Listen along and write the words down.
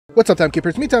What's up,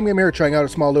 Timekeepers? Me, Time Game here, trying out a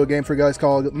small little game for you guys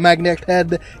called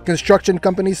Magnethead Construction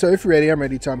Company. So if you're ready, I'm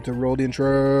ready. Time to roll the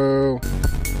intro.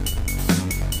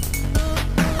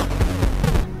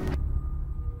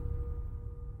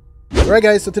 Alright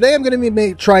guys, so today I'm going to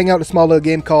be trying out a small little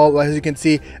game called, as you can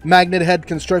see, Magnethead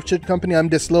Construction Company. I'm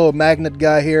this little magnet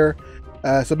guy here.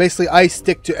 So basically I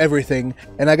stick to everything,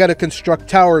 and I got to construct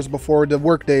towers before the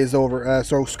workday is over,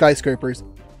 so skyscrapers.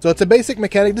 So it's a basic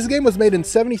mechanic. This game was made in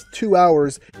 72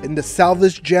 hours in the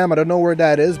Salvage Jam. I don't know where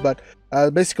that is, but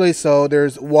basically, so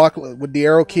there's walk with the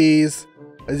arrow keys,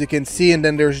 as you can see, and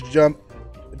then there's jump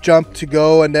to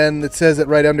go, and then it says it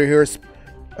right under here,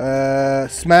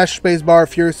 smash spacebar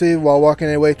furiously while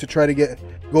walking away to try to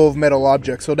go of metal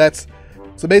objects. So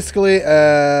basically,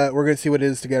 we're gonna see what it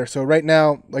is together. So right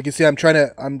now, like you see,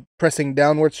 I'm pressing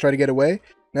downwards to try to get away.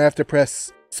 Now I have to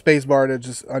press spacebar to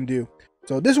just undo.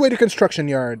 So this way to construction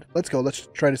yard. Let's go. Let's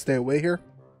try to stay away here.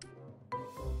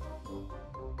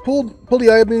 Pull the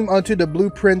I-beam onto the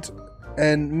blueprint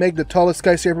and make the tallest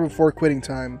skyscraper before quitting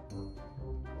time.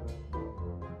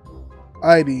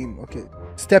 I-beam. Okay.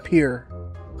 Step here.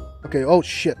 Okay. Oh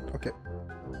shit. Okay.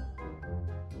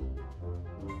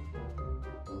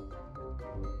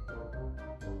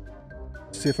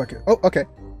 Let's see if I can. Oh, okay.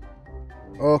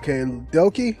 Okay,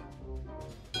 dokie.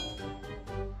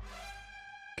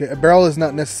 Okay, a barrel is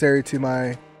not necessary to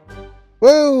my...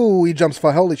 Whoa! He jumps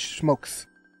far. Holy smokes.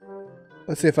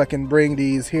 Let's see if I can bring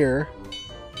these here.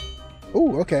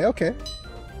 Ooh, okay, okay.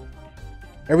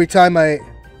 Every time I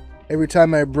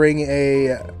bring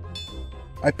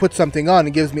I put something on,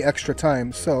 it gives me extra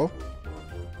time, so...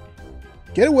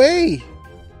 Get away!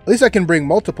 At least I can bring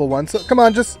multiple ones. So, come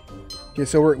on, just... Okay,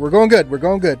 so we're going good. We're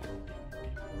going good.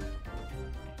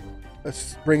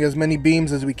 Let's bring as many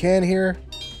beams as we can here.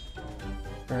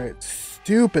 Alright,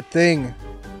 stupid thing.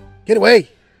 Get away!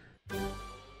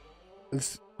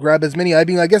 Let's grab as many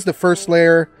I-beams. I guess the first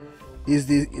layer is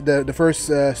the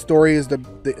first story is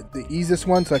the easiest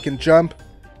one, so I can jump.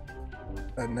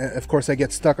 And of course I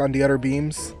get stuck on the other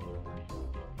beams.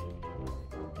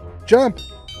 Jump!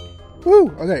 Woo!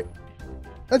 Okay.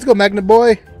 Let's go, Magnet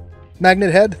Boy!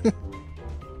 Magnet Head!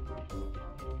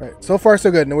 Alright, so far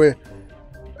so good. And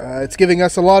it's giving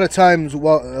us a lot of times,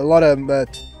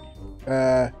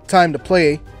 time to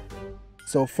play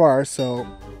so far. So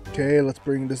okay, let's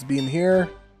bring this beam here.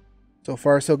 So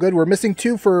far so good. We're missing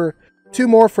two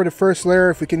more for the first layer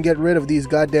if we can get rid of these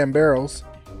goddamn barrels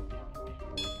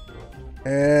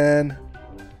and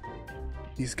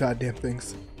these goddamn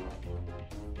things.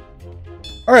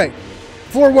 All right,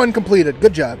 floor 1 completed.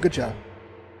 Good job, good job.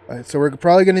 All right, so we're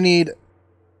probably gonna need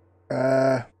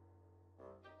okay,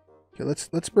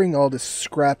 let's bring all this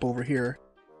scrap over here.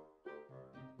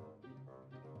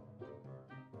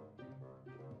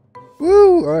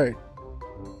 Woo! Alright.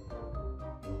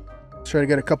 Let's try to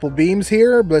get a couple beams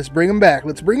here. But let's bring them back.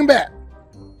 Let's bring them back.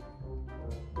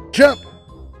 Jump!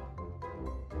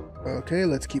 Okay,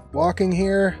 let's keep walking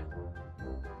here.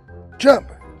 Jump!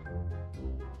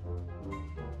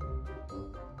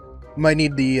 Might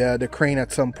need the crane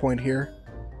at some point here.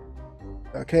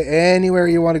 Okay, anywhere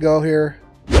you want to go here.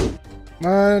 Come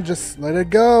on, just let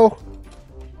it go.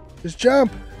 Just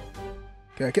jump.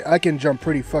 Okay, I can jump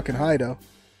pretty fucking high though.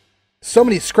 So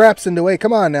many scraps in the way.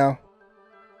 Come on now.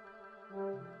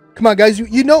 Come on, guys.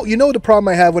 You know the problem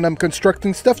I have when I'm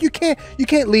constructing stuff. You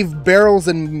can't leave barrels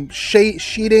and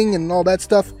sheeting and all that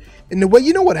stuff in the way.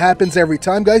 You know what happens every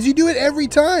time, guys. You do it every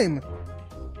time.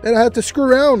 Then I have to screw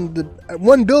around.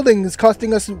 One building is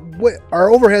costing us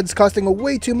our overhead's costing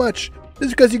way too much.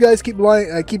 Just because you guys keep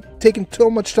taking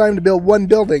so much time to build one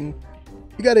building.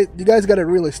 You guys gotta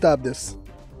really stop this.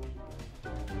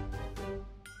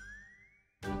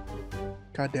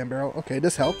 Goddamn barrel. Okay,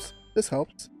 this helps. This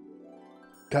helps.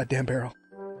 Goddamn barrel.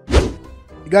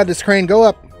 You got this crane. Go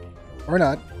up. Or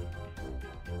not.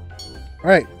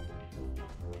 Alright.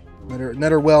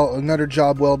 Another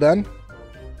job well done.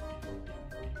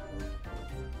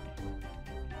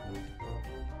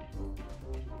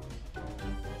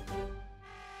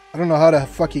 I don't know how the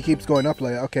fuck he keeps going up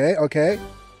like that. Okay, okay.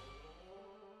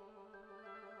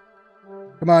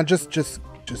 Come on, just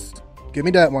give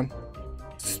me that one.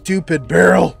 Stupid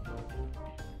barrel.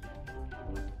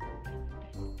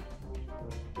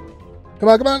 Come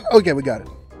on, come on. Okay, we got it.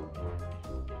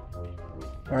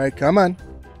 Alright, come on.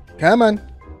 Come on.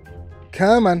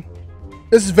 Come on.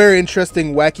 This is very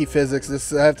interesting, wacky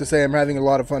physics. I have to say, I'm having a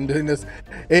lot of fun doing this.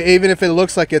 Even if it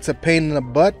looks like it's a pain in the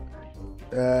butt.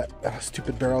 Oh,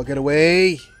 stupid barrel, get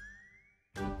away.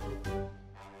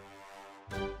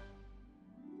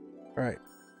 Alright.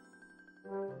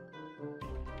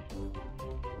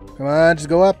 Come on, just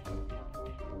go up.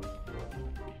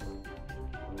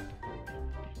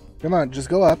 Come on, just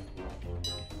go up.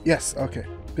 Yes, okay.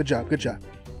 Good job, good job.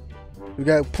 We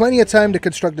got plenty of time to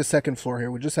construct the second floor here.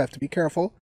 We just have to be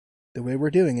careful the way we're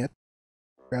doing it.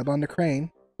 Grab on the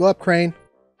crane. Go up, crane.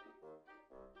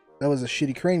 That was a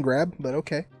shitty crane grab, but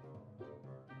okay.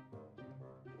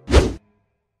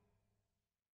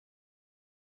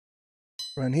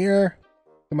 Run here.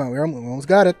 Come on, we almost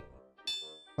got it.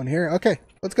 On here. Okay,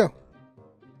 let's go.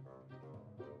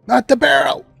 Not the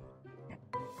barrel!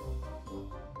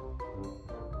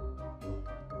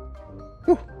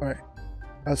 Whew, alright.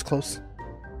 That was close.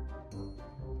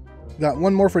 Got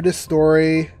one more for this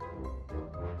story.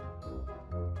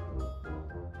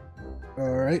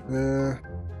 Alright,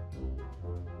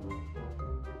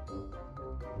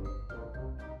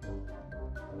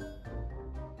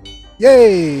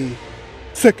 yay!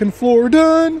 Second floor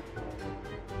done!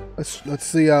 Let's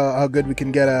see how good we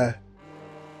can get a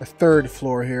third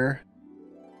floor here.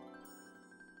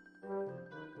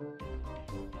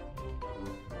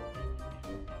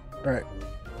 Alright.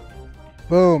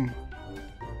 Boom.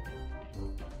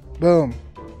 Boom.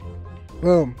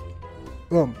 Boom.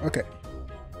 Boom. Okay.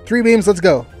 3 beams, let's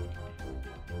go.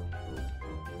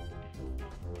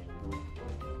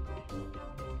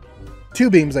 Two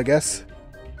beams, I guess.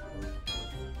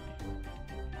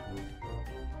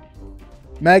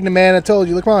 Magna Man, I told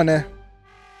you. Look on there.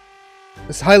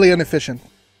 It's highly inefficient,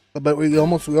 but we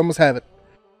almost have it.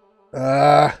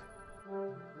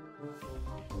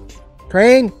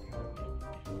 Crane.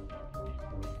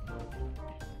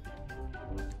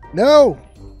 No.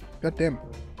 God damn.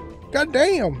 God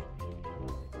damn.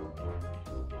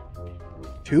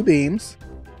 2 beams.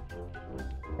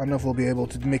 I don't know if we'll be able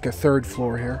to make a third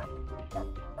floor here.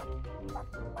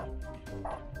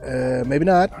 Maybe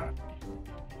not.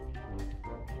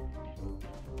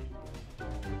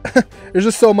 There's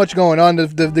just so much going on.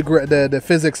 The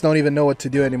physics don't even know what to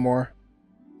do anymore.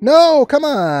 No, come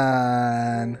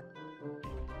on.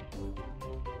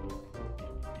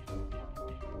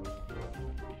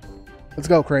 Let's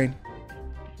go, crane.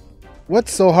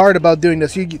 What's so hard about doing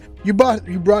this? You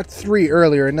brought 3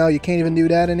 earlier, and now you can't even do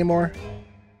that anymore.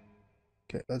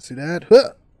 Okay, let's do that. Huh.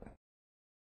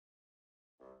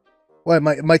 What,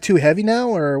 am I too heavy now,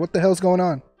 or what the hell's going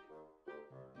on?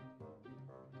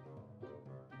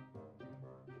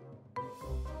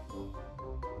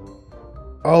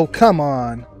 Oh, come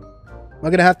on. Am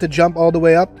I gonna have to jump all the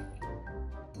way up?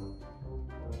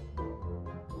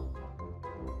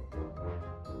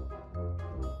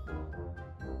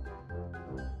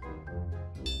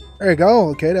 There you go.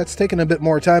 Okay, that's taking a bit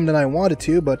more time than I wanted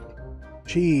to, but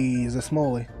Jesus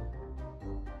moly.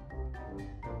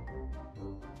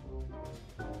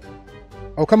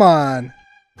 Oh, come on.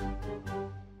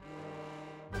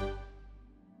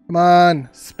 Come on.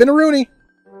 Spin-a-rooney.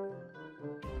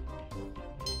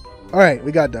 Alright,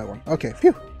 we got that one. Okay,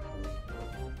 phew.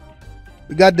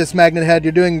 We got this, Magnethead.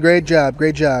 You're doing a great job.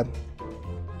 Great job.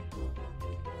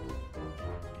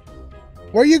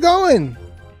 Where are you going?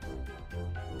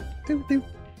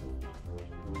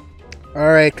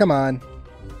 Alright, come on.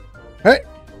 Alright.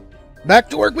 Back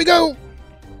to work we go.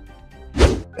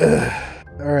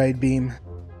 Alright, beam.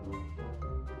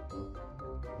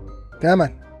 Come on.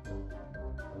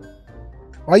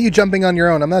 Why are you jumping on your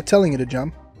own? I'm not telling you to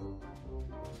jump.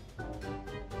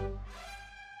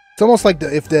 It's almost like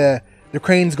if the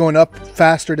crane's going up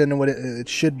faster than what it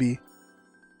should be.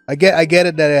 I get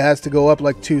it that it has to go up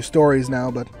like 2 stories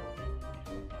now, but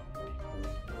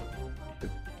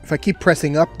if I keep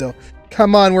pressing up though,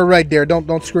 come on, we're right there.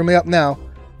 Don't screw me up now.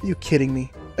 Are you kidding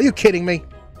me? Are you kidding me?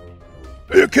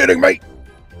 Are you kidding me?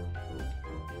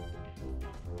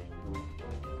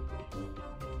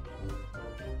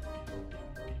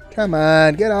 Come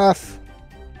on, get off.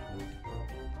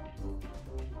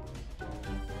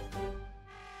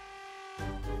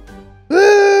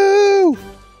 Woo!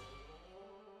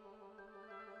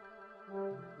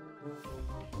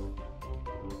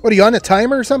 What, are you on a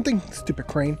timer or something? Stupid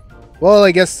crane. Well,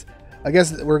 I guess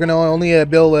we're gonna only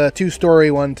build a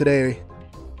 2-story one today.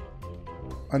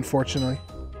 Unfortunately.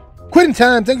 Quitting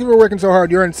time. Thank you for working so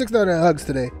hard. You earned 6,000 hugs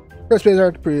today. Press space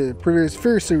hard previous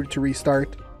fiercer to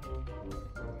restart.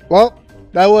 Well,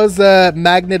 that was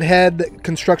Magnethead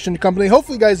Construction Company.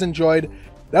 Hopefully, you guys enjoyed.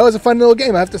 That was a fun little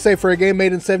game, I have to say, for a game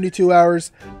made in 72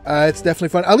 hours. It's definitely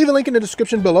fun. I'll leave a link in the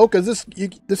description below because this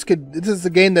is a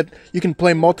game that you can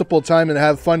play multiple times and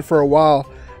have fun for a while.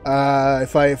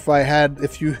 If I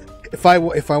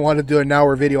wanted to do an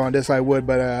hour video on this, I would.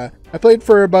 But I played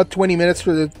for about 20 minutes.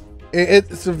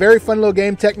 It's a very fun little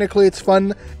game. Technically, it's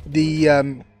fun.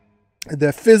 The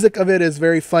physics of it is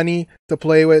very funny to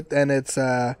play with, and it's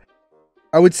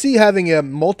I would see having a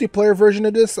multiplayer version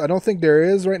of this. I don't think there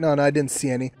is right now, and I didn't see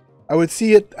any. I would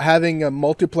see it having a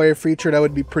multiplayer feature. That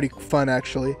would be pretty fun,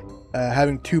 actually.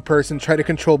 Having two persons try to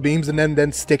control beams and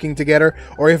then sticking together,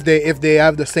 or if they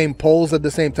have the same poles at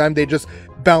the same time, they just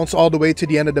bounce all the way to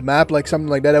the end of the map, like something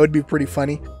like that. That would be pretty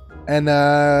funny. And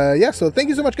yeah, so thank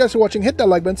you so much, guys, for watching. Hit that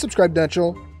like button, subscribe to the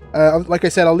channel. Like I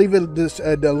said, I'll leave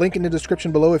the link in the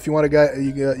description below if you want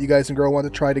to you guys and girl want to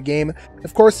try the game.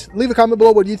 Of course, leave a comment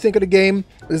below what you think of the game.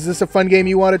 Is this a fun game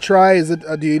you want to try? Is it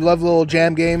do you love little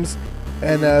jam games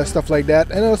and stuff like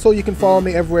that? And also, you can follow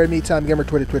me everywhere, MeTimeGamer,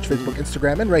 Twitter, Twitch, Facebook,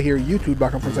 Instagram, and right here,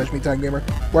 YouTube.com/MeTimeGamer,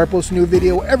 where I post a new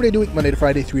video every day of the week, Monday to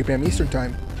Friday, 3 p.m. Eastern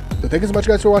Time. So thank you so much,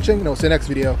 guys, for watching, and I'll see you next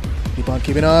video. Keep on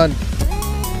keeping on.